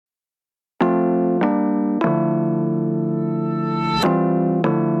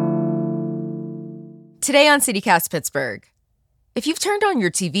Today on CityCast Pittsburgh, if you've turned on your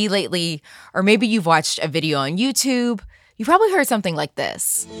TV lately, or maybe you've watched a video on YouTube, you probably heard something like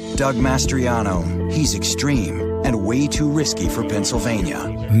this. Doug Mastriano, he's extreme and way too risky for Pennsylvania.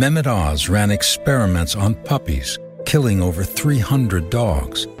 Mehmet Oz ran experiments on puppies, killing over 300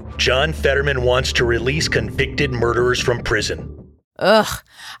 dogs. John Fetterman wants to release convicted murderers from prison. Ugh.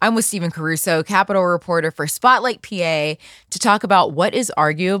 I'm with Stephen Caruso, Capitol reporter for Spotlight PA, to talk about what is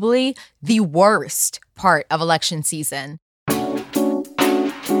arguably the worst part of election season.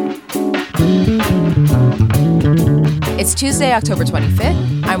 It's Tuesday, October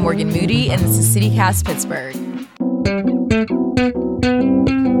 25th. I'm Morgan Moody, and this is CityCast Pittsburgh.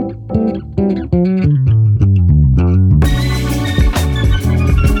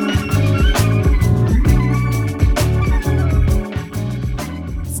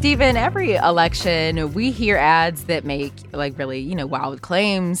 Stephen, every election, we hear ads that make really, wild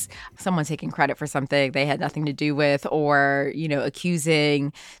claims. Someone taking credit for something they had nothing to do with, or,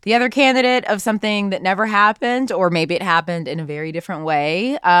 accusing the other candidate of something that never happened, or maybe it happened in a very different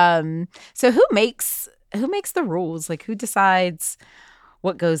way. So who makes the rules? Who decides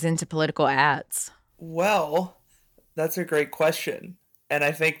what goes into political ads? Well, that's a great question. And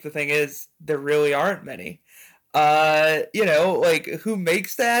I think the thing is, there really aren't many. Who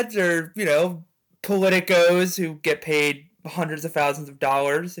makes the ads are, politicos who get paid hundreds of thousands of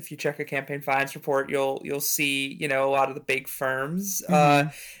dollars. If you check a campaign finance report, you'll see, a lot of the big firms. Mm-hmm.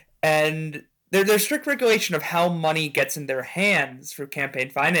 And there's strict regulation of how money gets in their hands through campaign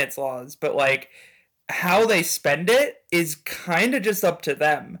finance laws, but how they spend it is kind of just up to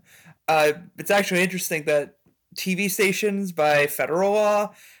them. It's actually interesting that TV stations by federal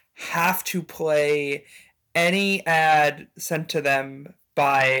law have to play any ad sent to them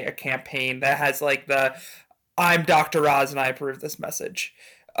by a campaign that has the "I'm Dr. Oz and I approve this" message.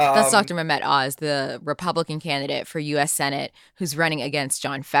 That's Dr. Mehmet Oz, the Republican candidate for U.S. Senate who's running against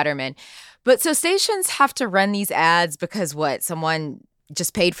John Fetterman. But so stations have to run these ads because someone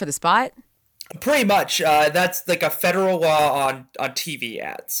just paid for the spot? Pretty much. That's a federal law on TV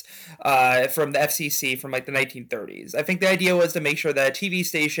ads from the FCC from the 1930s. I think the idea was to make sure that a TV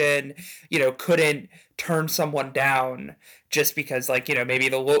station, couldn't turn someone down just because maybe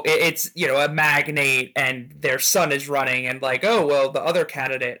it's, a magnate and their son is running and the other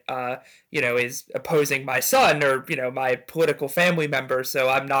candidate, is opposing my son or, my political family member. So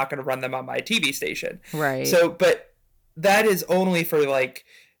I'm not going to run them on my TV station. Right. So, but that is only for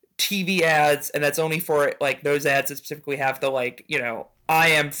TV ads, and that's only for those ads that specifically have the I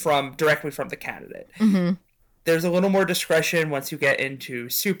am directly from the candidate. Mm-hmm. There's a little more discretion once you get into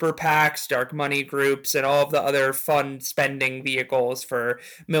super PACs, dark money groups, and all of the other fun spending vehicles for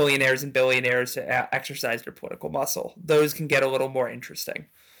millionaires and billionaires to exercise their political muscle. Those can get a little more interesting.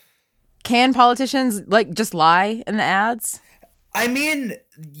 Can politicians just lie in the ads? I mean,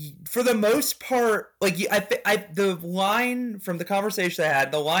 for the most part, the line from the conversation I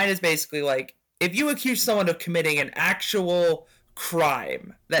had, the line is basically if you accuse someone of committing an actual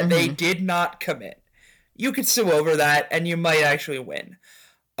crime that they did not commit, you could sue over that and you might actually win.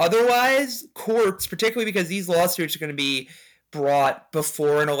 Otherwise, courts, particularly because these lawsuits are going to be brought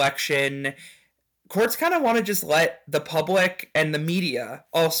before an election, courts kind of want to just let the public and the media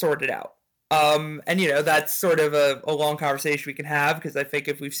all sort it out. That's sort of a long conversation we can have, because I think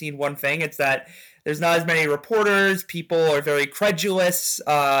if we've seen one thing, it's that there's not as many reporters. People are very credulous.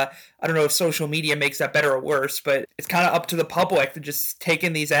 I don't know if social media makes that better or worse, but it's kind of up to the public to just take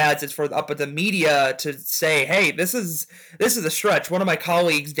in these ads. It's up to the media to say, hey, this is a stretch. One of my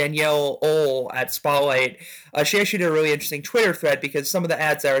colleagues, Danielle Ohl at Spotlight, she actually did a really interesting Twitter thread, because some of the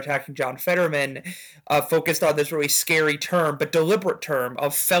ads that are attacking John Fetterman focused on this really scary term, but deliberate term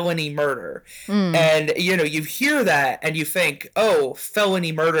of felony murder. And, you hear that and you think, oh,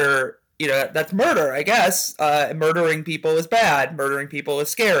 felony murder, that's murder, I guess. Murdering people is bad. Murdering people is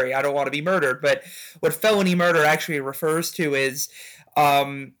scary. I don't want to be murdered. But what felony murder actually refers to is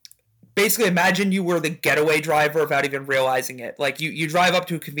basically imagine you were the getaway driver without even realizing it. You drive up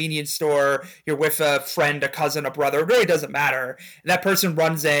to a convenience store, you're with a friend, a cousin, a brother, it really doesn't matter. That person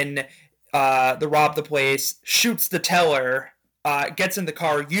runs in, they rob the place, shoots the teller, gets in the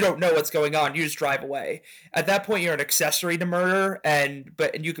car, you don't know what's going on, you just drive away. At that point, you're an accessory to murder, and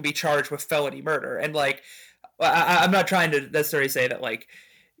you could be charged with felony murder. And I'm not trying to necessarily say that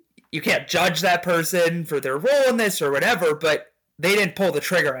you can't judge that person for their role in this or whatever, but they didn't pull the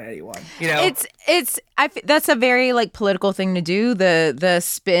trigger on anyone. That's a very political thing to do. The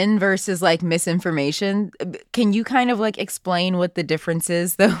spin versus misinformation. Can you kind of explain what the difference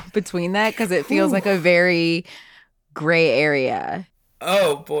is though between that? Because it feels like a very gray area.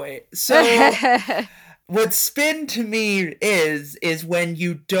 Oh boy. So what spin to me is when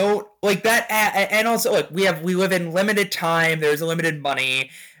you don't like that, and also like we live in limited time. There's limited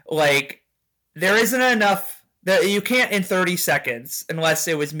money. Like there isn't enough that you can't in 30 seconds, unless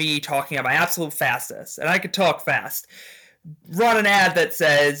it was me talking at my absolute fastest, and I could talk fast. Run an ad that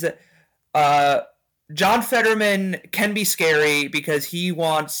says, John Fetterman can be scary because he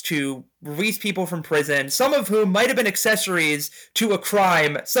wants to release people from prison, some of whom might have been accessories to a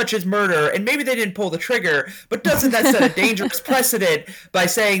crime such as murder, and maybe they didn't pull the trigger, but doesn't that set a dangerous precedent by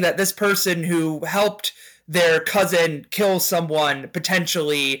saying that this person who helped their cousin kill someone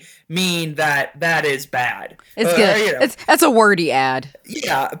potentially mean that that is bad? It's good. That's a wordy ad.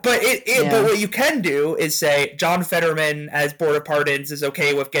 Yeah, but but what you can do is say John Fetterman as Board of Pardons is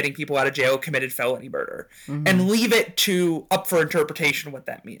okay with getting people out of jail who committed felony murder, and leave it up for interpretation what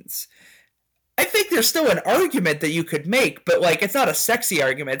that means. I think there's still an argument that you could make, but like it's not a sexy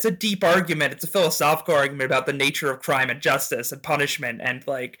argument. It's a deep argument. It's a philosophical argument about the nature of crime and justice and punishment, and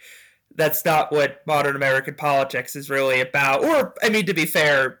like that's not what modern American politics is really about. Or, I mean, to be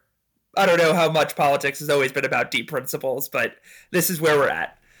fair, I don't know how much politics has always been about deep principles, but this is where we're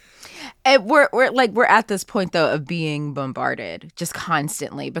at. And we're at this point though of being bombarded just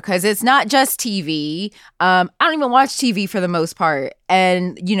constantly, because it's not just TV. I don't even watch TV for the most part,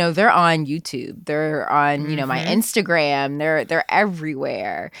 and you know they're on YouTube, they're on you know my Instagram, they're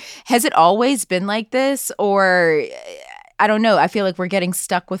everywhere. Has it always been like this, or I don't know? I feel like we're getting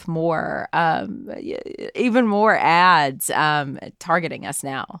stuck with more, even more ads targeting us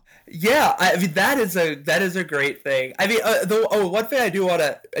now. Yeah, I mean that is a great thing. I mean, one thing I do want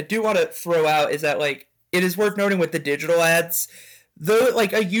to throw out is that like it is worth noting with the digital ads, though,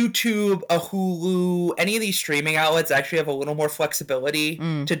 like a YouTube, a Hulu, any of these streaming outlets actually have a little more flexibility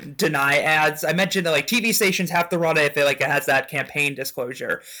to deny ads. I mentioned that like TV stations have to run it if it has that campaign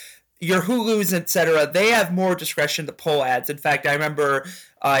disclosure. Your Hulus, etc., they have more discretion to pull ads. In fact, I remember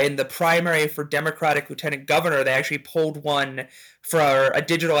in the primary for Democratic Lieutenant Governor, they actually pulled one for a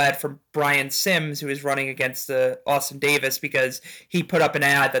digital ad from Brian Sims, who is running against Austin Davis, because he put up an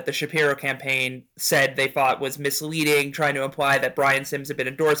ad that the Shapiro campaign said they thought was misleading, trying to imply that Brian Sims had been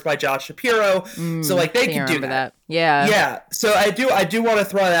endorsed by Josh Shapiro. So like they can do that. Yeah. Yeah. So I do want to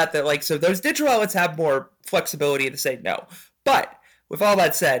throw that like, so those digital outlets have more flexibility to say no. But with all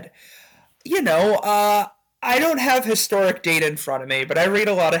that said, you know, I don't have historic data in front of me, but I read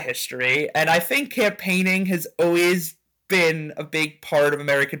a lot of history, and I think campaigning has always been a big part of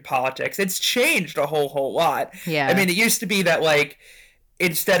American politics. It's changed a whole lot. Yeah. I mean, it used to be that, like,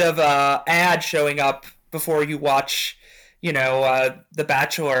 instead of ad showing up before you watch, you know, The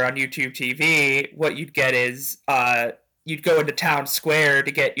Bachelor on YouTube TV, what you'd get is you'd go into Town Square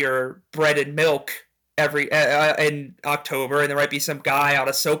to get your bread and milk every in October, and there might be some guy on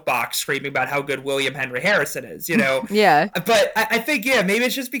a soapbox screaming about how good William Henry Harrison is, you know. Yeah. But I think maybe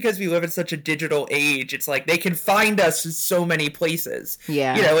it's just because we live in such a digital age. It's like they can find us in so many places.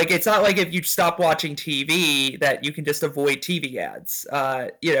 Yeah. You know, like it's not like if you stop watching TV that you can just avoid TV ads.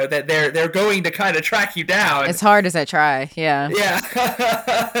 You know, that they're going to kind of track you down. As hard as I try. Yeah.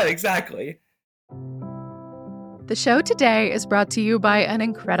 Yeah. Exactly. The show today is brought to you by an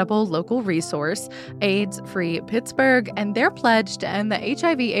incredible local resource, AIDS Free Pittsburgh, and their pledge to end the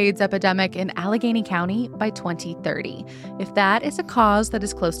HIV/AIDS epidemic in Allegheny County by 2030. If that is a cause that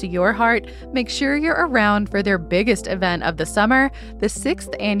is close to your heart, make sure you're around for their biggest event of the summer, the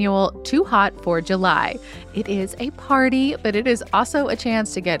 6th annual Too Hot for July. It is a party, but it is also a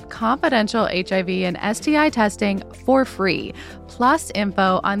chance to get confidential HIV and STI testing for free, plus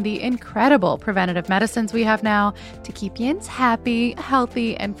info on the incredible preventative medicines we have now to keep yins happy,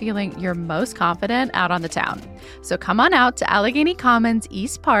 healthy, and feeling your most confident out on the town. So come on out to Allegheny Commons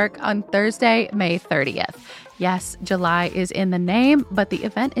East Park on Thursday, May 30th. Yes, July is in the name, but the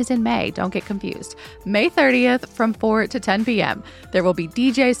event is in May. Don't get confused. May 30th from 4 to 10 p.m. There will be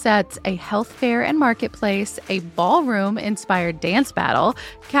DJ sets, a health fair and marketplace, a ballroom-inspired dance battle,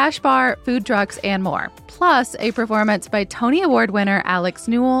 cash bar, food trucks, and more. Plus, a performance by Tony Award winner Alex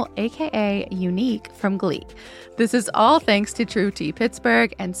Newell, a.k.a. Unique from Glee. This is all thanks to True Tea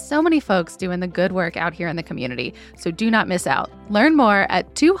Pittsburgh and so many folks doing the good work out here in the community. So do not miss out. Learn more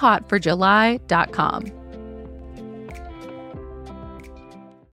at toohotforjuly.com.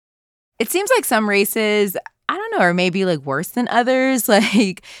 It seems like some races, I don't know, are maybe like worse than others.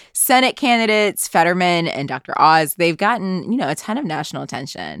 Like Senate candidates, Fetterman and Dr. Oz, they've gotten, you know, a ton of national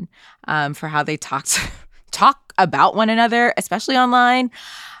attention for how they talk about one another, especially online.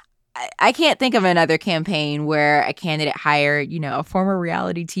 I can't think of another campaign where a candidate hired, a former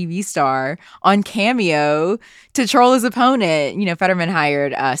reality TV star on Cameo to troll his opponent. Fetterman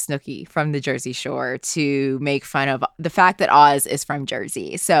hired Snooki from the Jersey Shore to make fun of the fact that Oz is from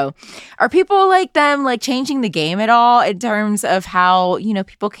Jersey. So are people like them changing the game at all in terms of how,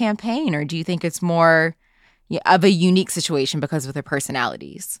 people campaign? Or do you think it's more of a unique situation because of their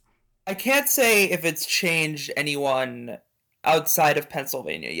personalities? I can't say if it's changed anyone outside of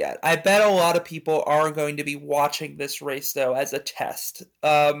Pennsylvania yet. I bet a lot of people are going to be watching this race, though, as a test.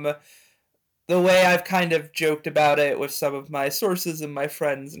 The way I've kind of joked about it with some of my sources and my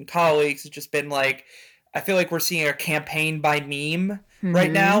friends and colleagues has just been I feel like we're seeing a campaign by meme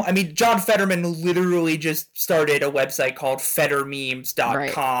right now. I mean, John Fetterman literally just started a website called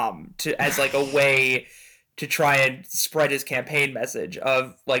fettermemes.com as a way to try and spread his campaign message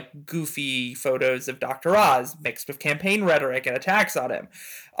of goofy photos of Dr. Oz mixed with campaign rhetoric and attacks on him.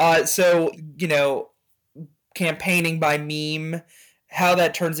 So, campaigning by meme, how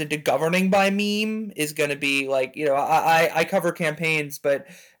that turns into governing by meme is going to be I cover campaigns, but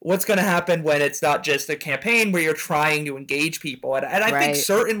what's going to happen when it's not just a campaign where you're trying to engage people? And I think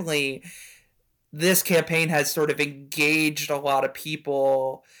certainly this campaign has sort of engaged a lot of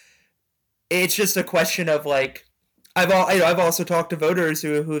people. It's just a question of I've also talked to voters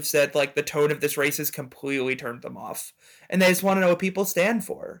who have said the tone of this race has completely turned them off, and they just want to know what people stand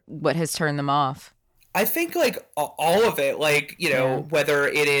for. What has turned them off? I think all of it, whether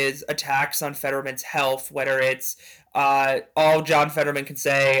it is attacks on Fetterman's health, whether it's all John Fetterman can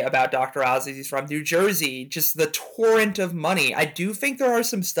say about Dr. Oz is he's from New Jersey, just the torrent of money. I do think there are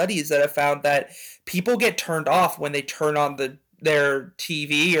some studies that have found that people get turned off when they turn on their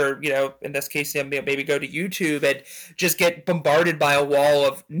TV or, in this case, maybe go to YouTube and just get bombarded by a wall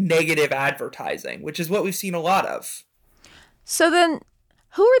of negative advertising, which is what we've seen a lot of. So then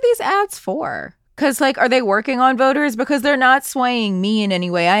who are these ads for? Because, are they working on voters? Because they're not swaying me in any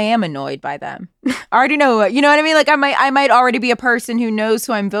way. I am annoyed by them. I already know, you know what I mean? I might already be a person who knows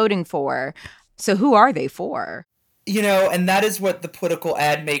who I'm voting for. So who are they for? And that is what the political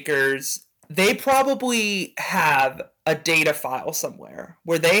ad makers, they probably have a data file somewhere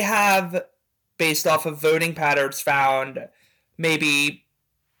where they have, based off of voting patterns, found maybe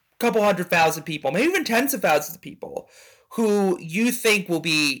a couple 100,000 people, maybe even tens of thousands of people who you think will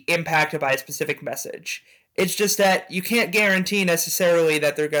be impacted by a specific message. It's just that you can't guarantee necessarily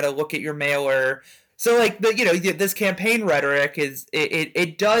that they're going to look at your mailer. So this campaign rhetoric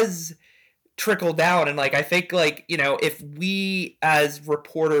it does trickle down. And I think if we as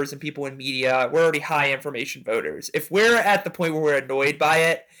reporters and people in media, we're already high information voters. If we're at the point where we're annoyed by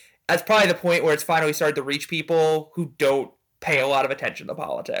it, that's probably the point where it's finally started to reach people who don't pay a lot of attention to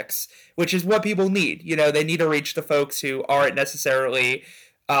politics, which is what people need. They need to reach the folks who aren't necessarily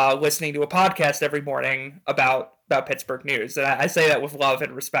listening to a podcast every morning about Pittsburgh news. And I say that with love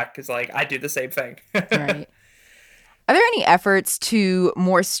and respect because I do the same thing. Right. Are there any efforts to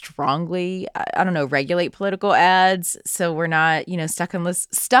more strongly, regulate political ads so we're not,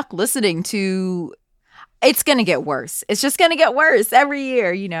 stuck listening to? It's going to get worse. It's just going to get worse every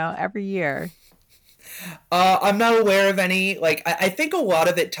year, every year. I'm not aware of any. I think a lot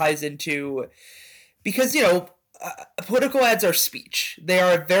of it ties into because, political ads are speech. They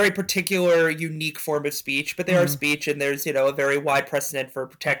are a very particular, unique form of speech, but they are speech, and there's, a very wide precedent for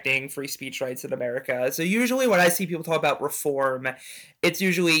protecting free speech rights in America. So usually when I see people talk about reform, it's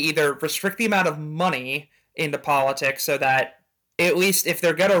usually either restrict the amount of money into politics so that at least if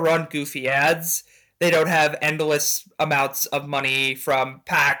they're going to run goofy ads, they don't have endless amounts of money from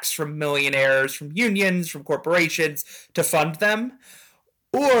PACs, from millionaires, from unions, from corporations to fund them.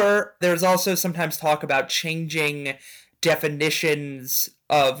 Or there's also sometimes talk about changing definitions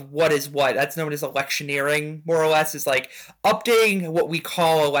of what is what. That's known as electioneering, more or less, is updating what we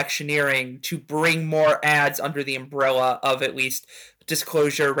call electioneering to bring more ads under the umbrella of at least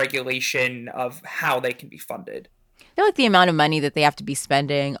disclosure regulation of how they can be funded. I feel like the amount of money that they have to be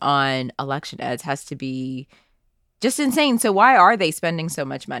spending on election ads has to be just insane. So why are they spending so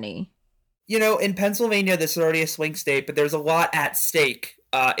much money? In Pennsylvania, this is already a swing state, but there's a lot at stake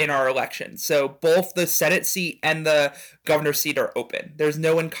in our election. So both the Senate seat and the governor's seat are open. There's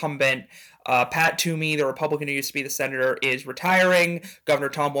no incumbent. Pat Toomey, the Republican who used to be the senator, is retiring. Governor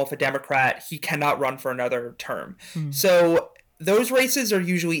Tom Wolf, a Democrat, he cannot run for another term. So those races are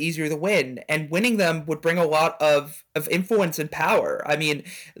usually easier to win, and winning them would bring a lot of influence and power. I mean,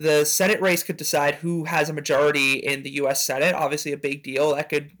 the Senate race could decide who has a majority in the U.S. Senate, obviously a big deal. That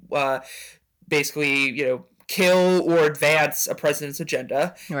could basically, kill or advance a president's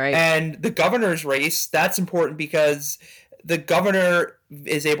agenda. Right. And the governor's race, that's important because the governor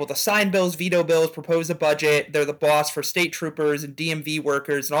is able to sign bills, veto bills, propose a budget. They're the boss for state troopers and DMV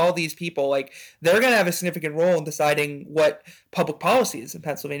workers and all these people. Like, they're going to have a significant role in deciding what public policy is in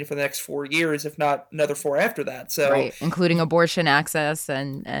Pennsylvania for the next 4 years, if not another 4 after that. So, right, including abortion access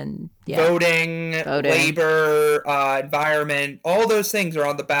and voting, labor, environment, all those things are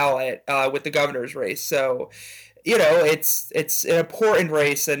on the ballot with the governor's race. So, it's an important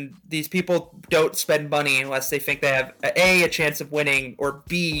race, and these people don't spend money unless they think they have a chance of winning, or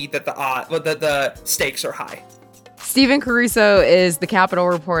B, that the stakes are high. Stephen Caruso is the Capitol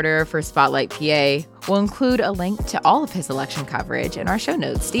reporter for Spotlight PA. We'll include a link to all of his election coverage in our show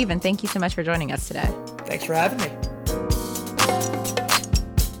notes. Stephen, thank you so much for joining us today. Thanks for having me.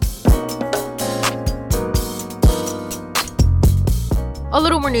 A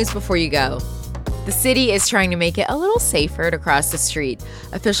little more news before you go. The city is trying to make it a little safer to cross the street.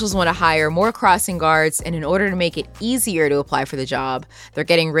 Officials want to hire more crossing guards, and in order to make it easier to apply for the job, they're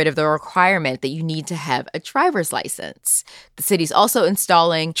getting rid of the requirement that you need to have a driver's license. The city's also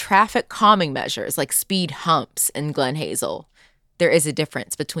installing traffic calming measures like speed humps in Glen Hazel. There is a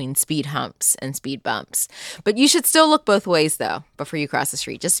difference between speed humps and speed bumps. But you should still look both ways, though, before you cross the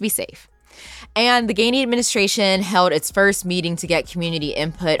street, just to be safe. And the Gainey administration held its first meeting to get community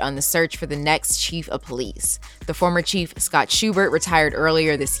input on the search for the next chief of police. The former chief, Scott Schubert, retired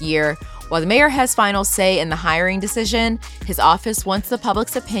earlier this year. While the mayor has final say in the hiring decision, his office wants the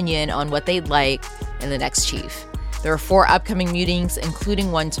public's opinion on what they'd like in the next chief. There are 4 upcoming meetings,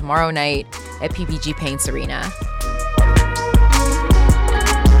 including one tomorrow night at PPG Paints Arena.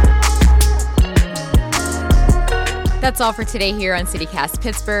 That's all for today here on CityCast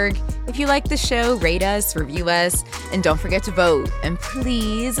Pittsburgh. If you like the show, rate us, review us, and don't forget to vote. And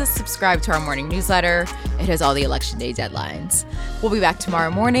please subscribe to our morning newsletter. It has all the Election Day deadlines. We'll be back tomorrow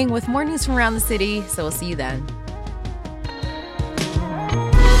morning with more news from around the city, so we'll see you then.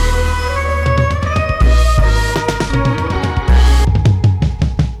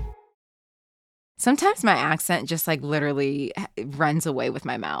 Sometimes my accent just literally runs away with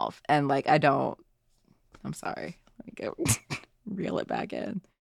my mouth, and I'm sorry. Reel it back in.